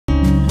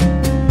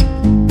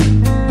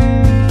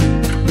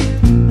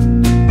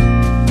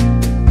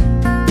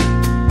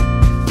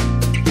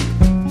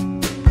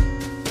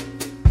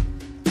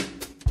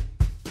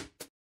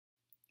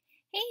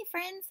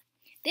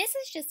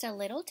just a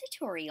little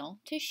tutorial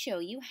to show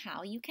you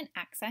how you can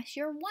access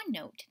your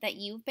OneNote that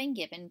you've been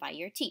given by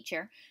your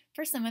teacher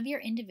for some of your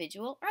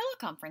individual ERLA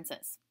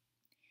conferences.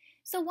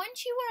 So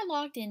once you are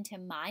logged into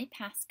My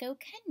Pasco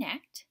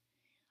Connect,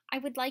 I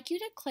would like you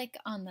to click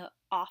on the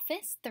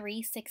Office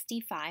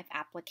 365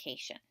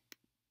 application.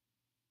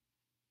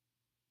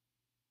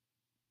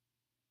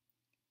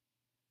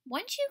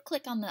 Once you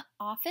click on the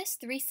Office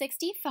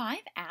 365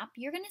 app,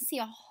 you're going to see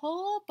a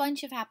whole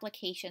bunch of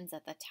applications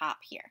at the top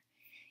here.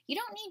 You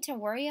don't need to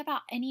worry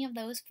about any of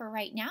those for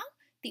right now.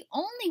 The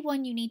only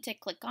one you need to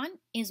click on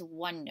is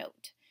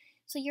OneNote.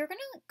 So you're going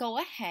to go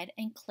ahead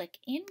and click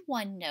in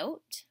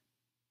OneNote.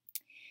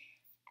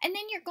 And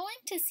then you're going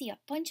to see a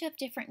bunch of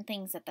different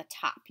things at the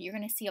top. You're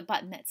going to see a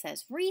button that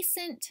says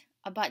Recent,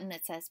 a button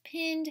that says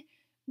Pinned,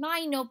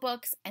 My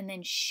Notebooks, and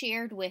then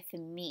Shared with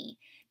Me.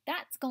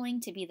 That's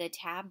going to be the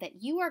tab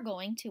that you are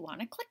going to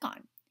want to click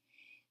on.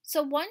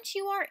 So once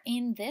you are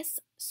in this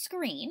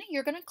screen,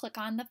 you're going to click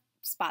on the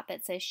spot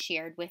that says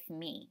Shared with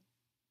Me.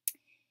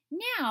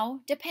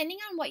 Now, depending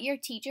on what your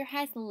teacher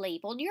has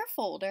labeled your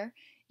folder,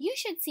 you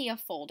should see a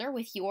folder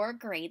with your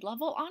grade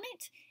level on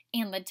it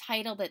and the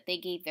title that they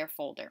gave their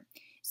folder.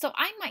 So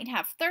I might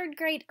have 3rd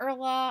grade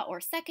ERLA or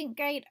 2nd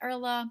grade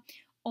ERLA,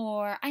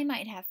 or I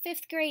might have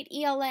 5th grade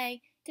ELA.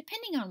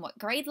 Depending on what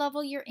grade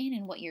level you're in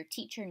and what your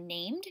teacher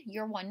named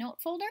your OneNote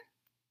folder,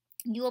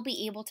 you will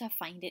be able to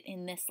find it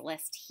in this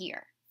list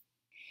here.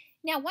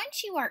 Now,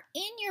 once you are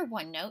in your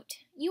OneNote,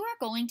 you are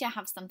going to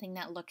have something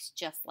that looks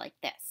just like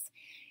this.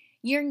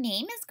 Your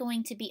name is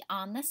going to be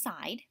on the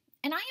side,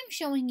 and I am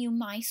showing you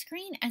my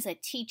screen as a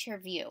teacher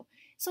view.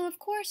 So, of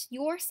course,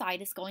 your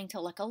side is going to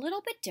look a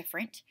little bit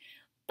different,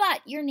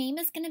 but your name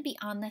is going to be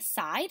on the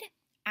side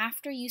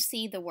after you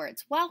see the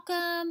words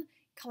Welcome,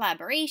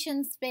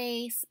 Collaboration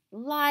Space,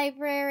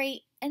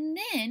 Library, and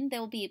then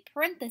there will be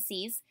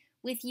parentheses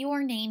with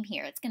your name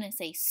here. It's going to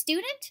say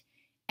Student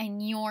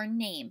and your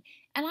name.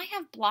 And I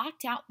have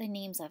blocked out the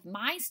names of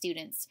my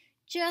students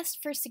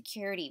just for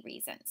security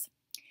reasons.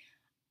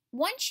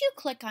 Once you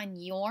click on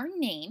your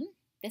name,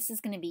 this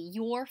is going to be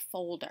your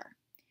folder.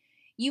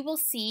 You will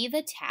see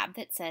the tab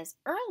that says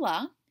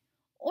ERLA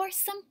or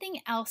something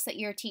else that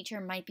your teacher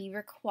might be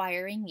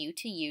requiring you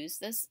to use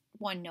this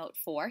OneNote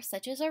for,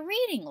 such as a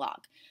reading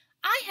log.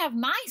 I have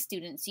my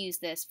students use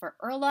this for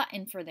ERLA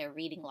and for their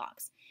reading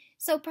logs.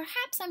 So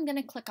perhaps I'm going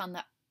to click on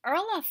the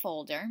ERLA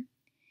folder.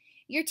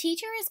 Your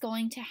teacher is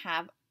going to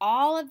have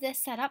all of this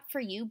set up for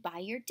you by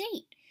your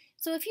date.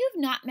 So if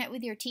you've not met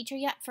with your teacher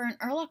yet for an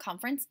ERLA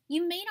conference,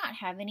 you may not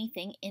have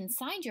anything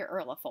inside your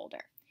ERLA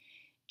folder.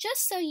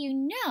 Just so you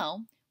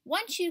know,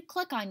 once you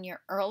click on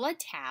your ERLA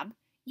tab,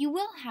 you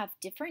will have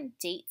different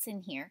dates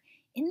in here,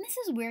 and this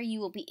is where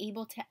you will be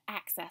able to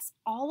access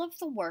all of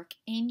the work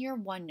in your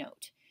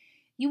OneNote.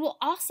 You will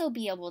also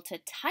be able to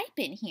type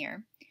in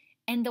here,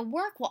 and the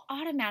work will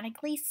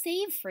automatically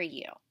save for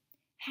you.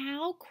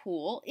 How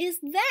cool is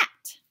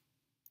that?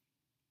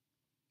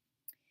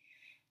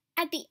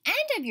 At the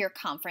end of your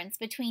conference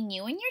between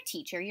you and your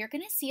teacher, you're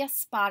going to see a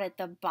spot at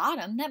the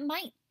bottom that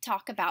might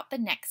talk about the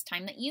next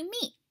time that you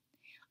meet.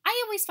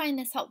 I always find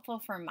this helpful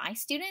for my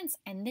students,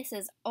 and this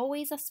is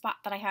always a spot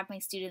that I have my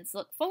students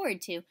look forward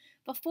to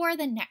before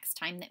the next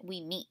time that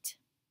we meet.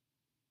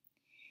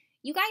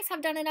 You guys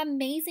have done an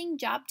amazing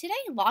job today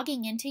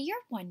logging into your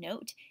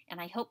OneNote, and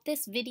I hope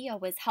this video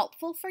was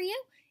helpful for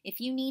you. If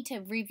you need to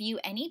review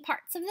any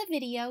parts of the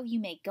video, you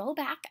may go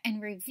back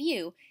and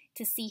review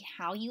to see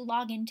how you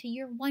log into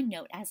your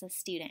OneNote as a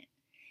student.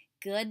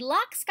 Good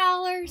luck,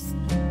 scholars!